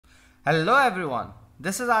Hello everyone,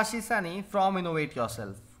 this is Ashish Sani from Innovate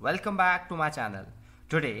Yourself. Welcome back to my channel.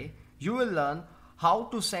 Today you will learn how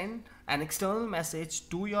to send an external message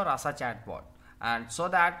to your Rasa chatbot and so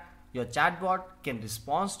that your chatbot can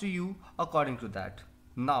respond to you according to that.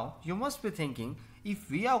 Now you must be thinking, if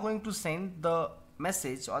we are going to send the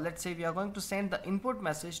message, or let's say we are going to send the input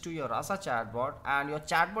message to your Rasa chatbot and your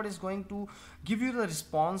chatbot is going to give you the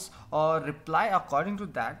response or reply according to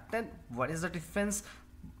that, then what is the difference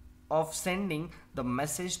of sending the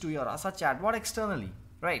message to your Rasa chatbot externally,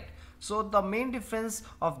 right? So the main difference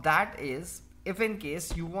of that is, if in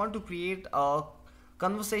case you want to create a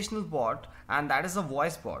conversational bot and that is a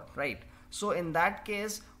voice bot, right? So in that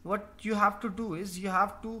case what you have to do is you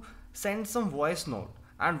have to send some voice note,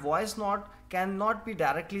 and voice note cannot be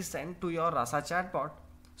directly sent to your Rasa chatbot.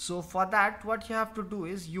 So for that, what you have to do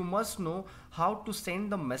is you must know how to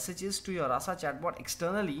send the messages to your Rasa chatbot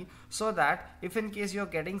externally, so that if in case you're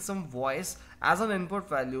getting some voice as an input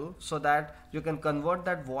value, so that you can convert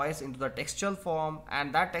that voice into the textual form,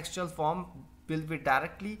 and that textual form will be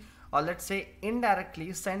directly, or let's say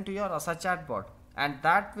indirectly, sent to your Rasa chatbot, and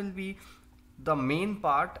that will be the main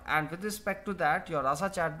part. And with respect to that, your Rasa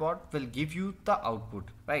chatbot will give you the output,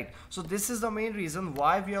 right? So this is the main reason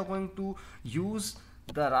why we are going to use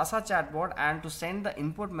the Rasa chatbot and to send the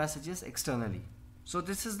input messages externally. So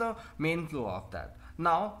this is the main flow of that.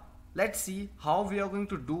 Now let's see how we are going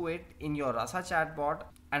to do it in your Rasa chatbot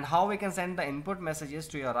and how we can send the input messages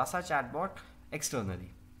to your Rasa chatbot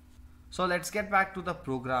externally. So let's get back to the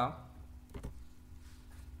program.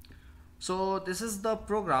 So this is the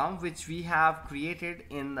program which we have created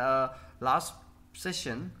in the last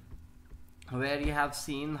session, where you have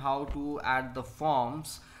seen how to add the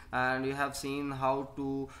forms and you have seen how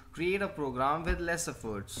to create a program with less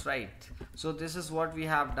efforts, right? So this is what we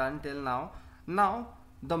have done till now. Now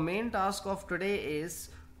the main task of today is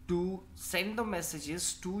to send the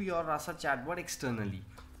messages to your Rasa chatbot externally.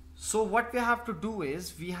 So what we have to do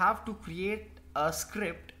is we have to create a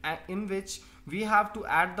script in which we have to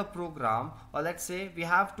add the program, or let's say we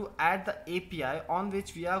have to add the API on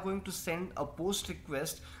which we are going to send a post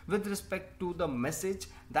request with respect to the message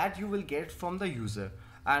that you will get from the user.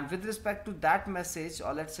 And with respect to that message,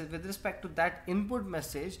 or let's say with respect to that input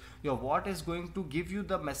message, your bot is going to give you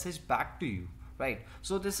the message back to you, right?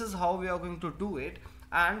 So this is how we are going to do it.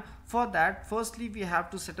 And for that, firstly we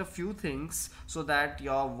have to set a few things so that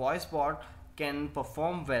your voice bot can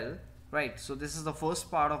perform well, right? So this is the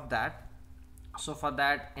first part of that. So for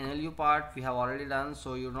that, NLU part we have already done,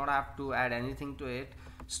 so you don't have to add anything to it.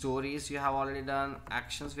 Stories you have already done,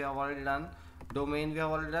 actions we have already done, domain we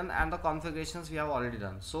have already done, and the configurations we have already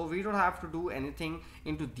done. So we don't have to do anything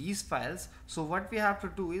into these files. So what we have to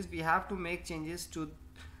do is we have to make changes to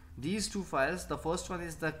these two files. The first one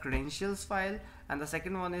is the credentials file and the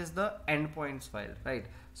second one is the endpoints file, right?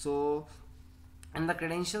 So in the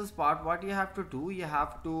credentials part, what you have to do, you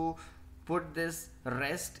have to put this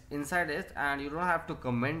rest inside it, and you don't have to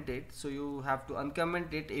comment it, so you have to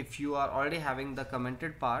uncomment it if you are already having the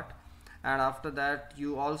commented part. And after that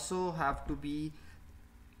you also have to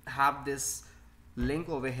have this link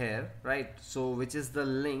over here, right? So which is the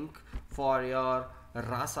link for your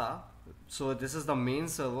Rasa. So this is the main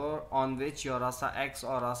server on which your Rasa X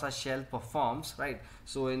or Rasa shell performs, right?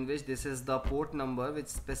 So in which this is the port number which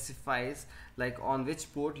specifies like on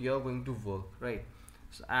which port you're going to work, right?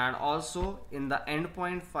 And also in the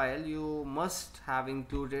endpoint file you must have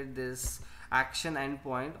included this action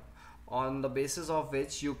endpoint, on the basis of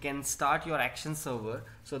which you can start your action server.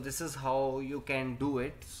 So this is how you can do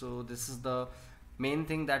it. So this is the main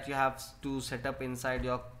thing that you have to set up inside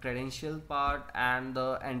your credential part and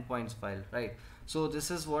the endpoints file, right? So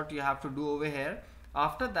this is what you have to do over here.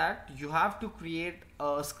 After that you have to create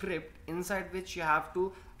a script inside which you have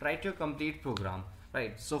to write your complete program,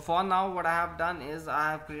 right? So for now what I have done is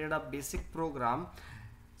I have created a basic program.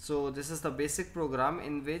 So this is the basic program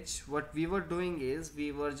in which what we were doing is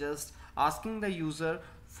we were just asking the user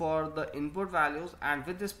for the input values, and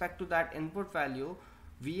with respect to that input value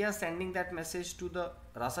we are sending that message to the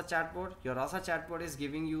Rasa chatbot. Your Rasa chatbot is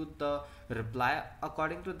giving you the reply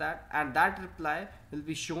according to that, and that reply will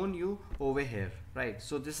be shown you over here, right?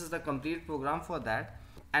 So this is the complete program for that.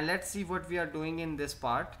 And let's see what we are doing in this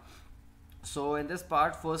part. So in this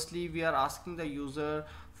part, firstly we are asking the user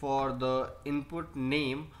for the input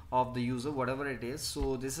name of the user, whatever it is.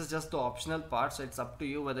 So this is just the optional part, so it's up to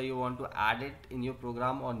you whether you want to add it in your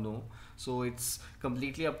program or no. So it's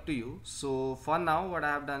completely up to you. So for now what I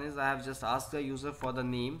have done is I have just asked the user for the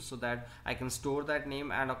name so that I can store that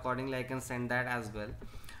name, and accordingly I can send that as well.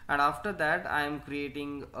 And after that I am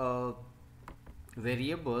creating a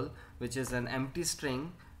variable which is an empty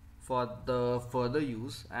string for the further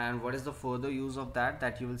use. And what is the further use of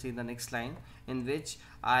that you will see in the next line, in which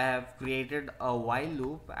I have created a while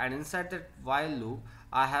loop, and inside that while loop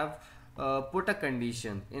I have put a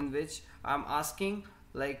condition in which I'm asking,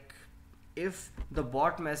 like, if the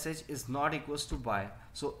bot message is not equals to buy.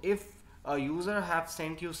 So if a user have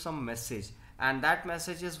sent you some message and that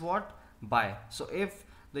message is what, buy. So if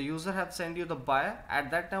the user have sent you the buy,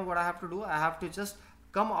 at that time what I have to do, I have to just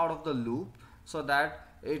come out of the loop so that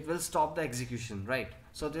it will stop the execution, right?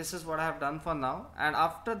 So this is what I have done for now. And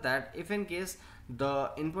after that, if in case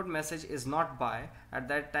the input message is not buy, at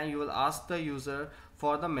that time you will ask the user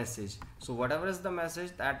for the message. So whatever is the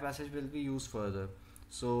message, that message will be used further.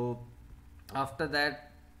 So after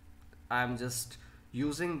that, I'm just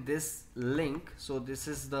using this link. So this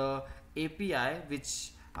is the API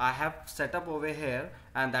which I have set up over here,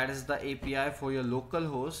 and that is the API for your local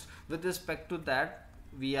host. With respect to that,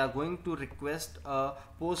 we are going to request a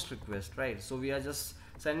post request, right? So we are just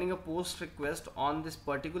sending a post request on this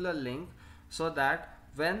particular link, so that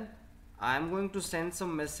when I'm going to send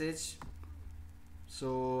some message,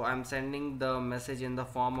 so I'm sending the message in the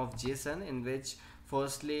form of JSON, in which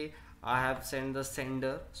firstly I have sent the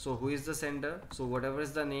sender. So who is the sender? So whatever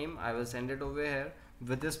is the name, I will send it over here.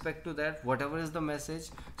 With respect to that, whatever is the message,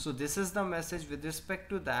 so this is the message. With respect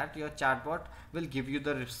to that, your chatbot will give you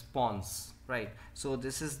the response, right? So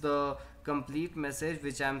this is the complete message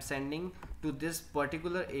which I am sending to this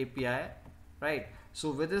particular API, right? So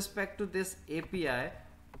with respect to this API,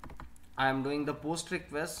 I am doing the post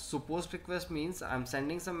request. So post request means I'm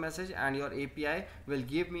sending some message and your API will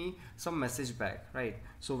give me some message back, right?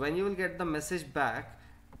 So when you will get the message back,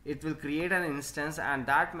 it will create an instance, and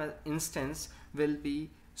that instance will be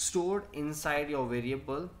stored inside your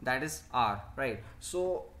variable, that is R, right?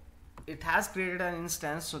 So it has created an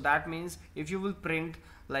instance, so that means if you will print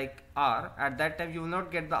like R, at that time you will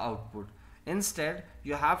not get the output. Instead,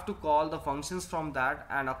 you have to call the functions from that,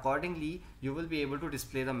 and accordingly you will be able to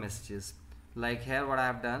display the messages. Like here what I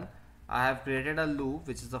have done, I have created a loop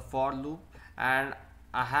which is a for loop, and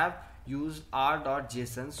I have used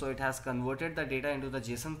r.json, so it has converted the data into the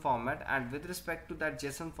JSON format. And with respect to that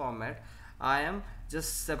JSON format, I am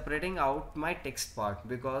just separating out my text part,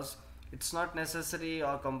 because it's not necessary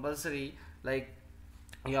or compulsory like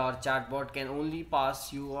your chatbot can only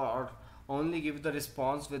pass you or only give the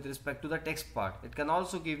response with respect to the text part. It can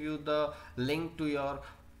also give you the link to your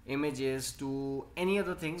images, to any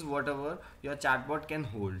other things whatever your chatbot can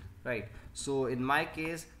hold, right? So in my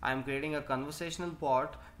case, I'm creating a conversational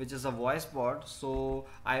bot which is a voice bot, so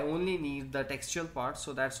I only need the textual part.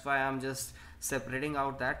 So that's why I'm just separating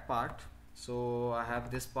out that part. So I have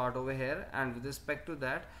this part over here, and with respect to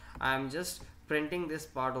that, I'm just printing this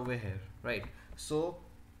part over here, right? So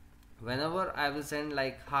whenever I will send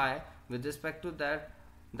like hi, with respect to that,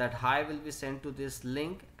 that hi will be sent to this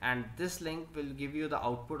link, and this link will give you the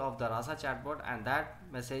output of the Rasa chatbot, and that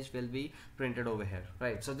message will be printed over here,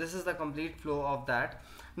 right? So this is the complete flow of that.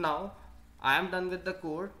 Now I am done with the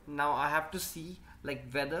code. Now I have to see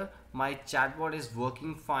like whether my chatbot is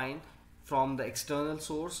working fine from the external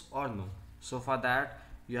source or no. So for that,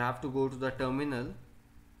 you have to go to the terminal.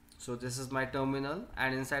 So this is my terminal,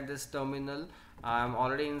 and inside this terminal I'm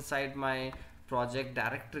already inside my project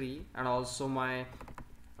directory, and also my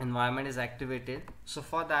environment is activated. So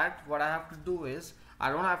for that, what I have to do is, I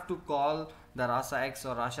don't have to call the Rasa X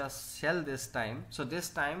or Rasa shell this time. So this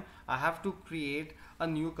time I have to create a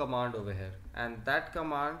new command over here, and that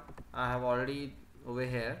command I have already over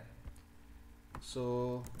here.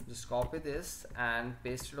 So just copy this and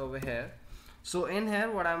paste it over here. So in here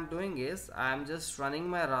what I'm doing is I'm just running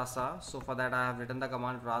my Rasa. So for that I have written the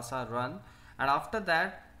command Rasa run, and after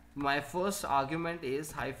that my first argument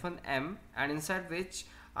is -m, and inside which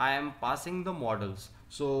I am passing the models.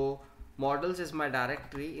 So models is my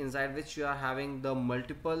directory inside which you are having the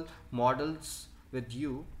multiple models with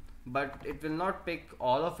you, but it will not pick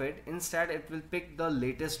all of it. Instead it will pick the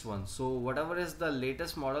latest one. So whatever is the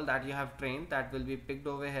latest model that you have trained, that will be picked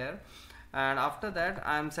over here. And after that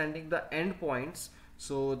I am sending the endpoints.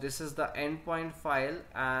 So this is the endpoint file,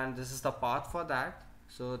 and this is the path for that.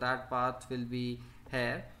 So that path will be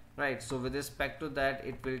here, right? So with respect to that,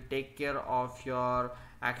 it will take care of your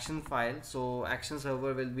action file. So action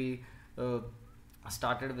server will be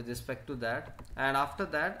started with respect to that. And after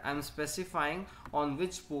that I'm specifying on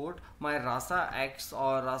which port my Rasa X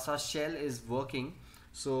or Rasa shell is working.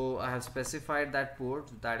 So I have specified that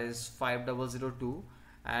port, that is 5002,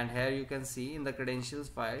 and here you can see in the credentials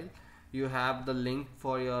file you have the link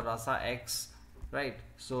for your Rasa X right?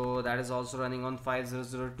 So that is also running on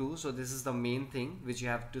 5002. So this is the main thing which you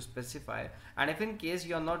have to specify. And if in case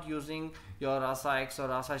you are not using your Rasa X or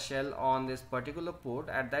Rasa shell on this particular port,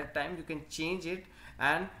 at that time you can change it,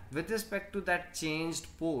 and with respect to that changed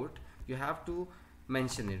port you have to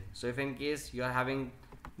mention it. So if in case you are having,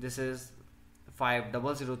 this is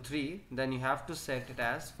 5003, then you have to set it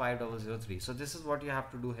as 5003. So this is what you have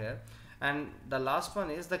to do here. And the last one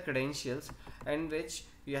is the credentials, in which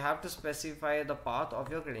you have to specify the path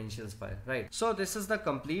of your credentials file, right? So this is the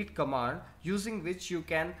complete command using which you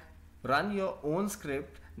can run your own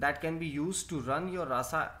script that can be used to run your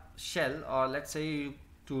Rasa shell, or let's say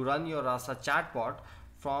to run your Rasa chatbot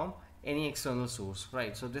from any external source,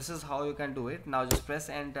 right? So this is how you can do it. Now just press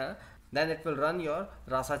enter, then it will run your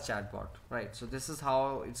Rasa chatbot, right? So this is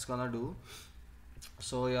how it's gonna do.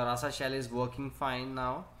 So your Rasa shell is working fine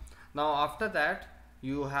now. Now after that,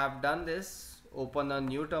 you have done this, open a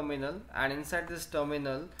new terminal, and inside this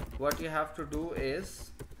terminal what you have to do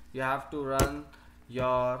is you have to run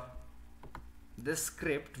your this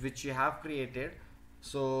script which you have created.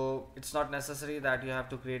 So it's not necessary that you have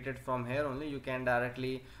to create it from here only, you can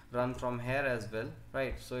directly run from here as well,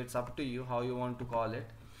 right? So it's up to you how you want to call it.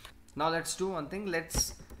 Now let's do one thing,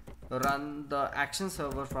 let's run the action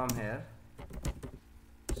server from here.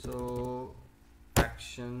 So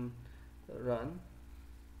action run,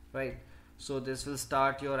 right? So this will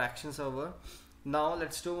start your action server. Now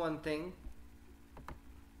let's do one thing,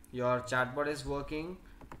 your chatbot is working,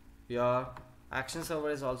 your action server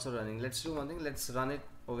is also running. Let's do one thing, let's run it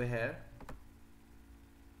over here.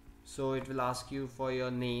 So it will ask you for your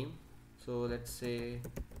name. So let's say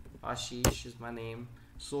Ashish is my name.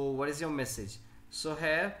 So what is your message? So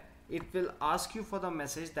here it will ask you for the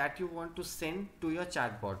message that you want to send to your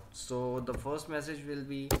chatbot. So the first message will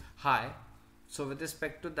be hi. So with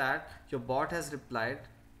respect to that, your bot has replied,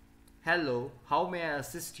 hello, how may I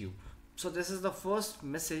assist you? So this is the first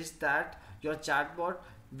message that your chatbot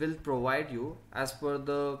will provide you as per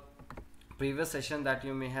the previous session that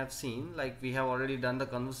you may have seen. Like we have already done the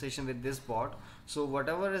conversation with this bot. So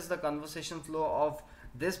whatever is the conversation flow of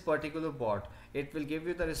this particular bot, it will give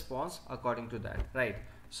you the response according to that, right?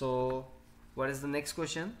 So what is the next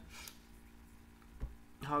question?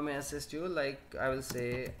 How may I assist you? Like I will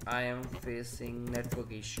say I am facing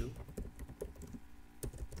network issue.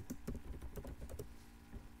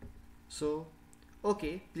 So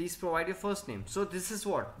okay, please provide your first name. So this is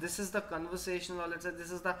what, this is the conversation, or let's say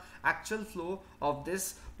this is the actual flow of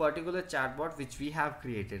this particular chatbot which we have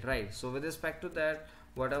created, right? So with respect to that,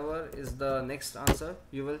 whatever is the next answer,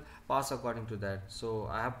 you will pass according to that. So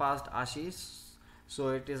I have passed Ashish. So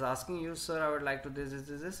it is asking you, sir, I would like to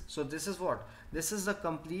this. So this is what, this is the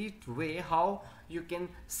complete way how you can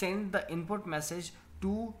send the input message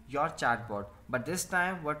to your chatbot. But this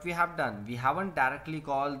time what we have done, we haven't directly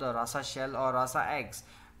called the Rasa shell or Rasa X.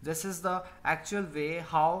 This is the actual way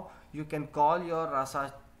how you can call your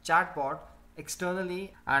Rasa chatbot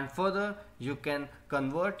externally, and further you can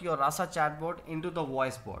convert your Rasa chatbot into the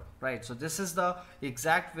voice bot, right? So this is the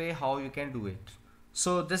exact way how you can do it.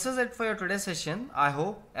 So this is it for your today's session. I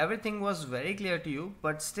hope everything was very clear to you,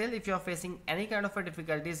 but still if you are facing any kind of a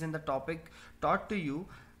difficulties in the topic taught to you,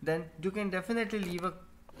 then you can definitely leave a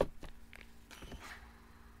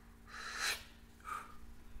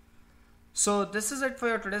So this is it for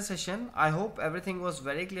your today's session. I hope everything was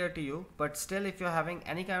very clear to you, but still if you're having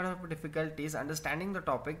any kind of difficulties understanding the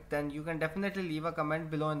topic, then you can definitely leave a comment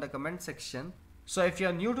below in the comment section. So if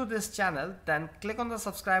you're new to this channel, then click on the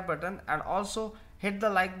subscribe button and also hit the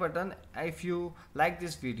like button if you like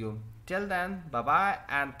this video. Till then, bye bye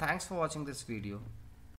and thanks for watching this video.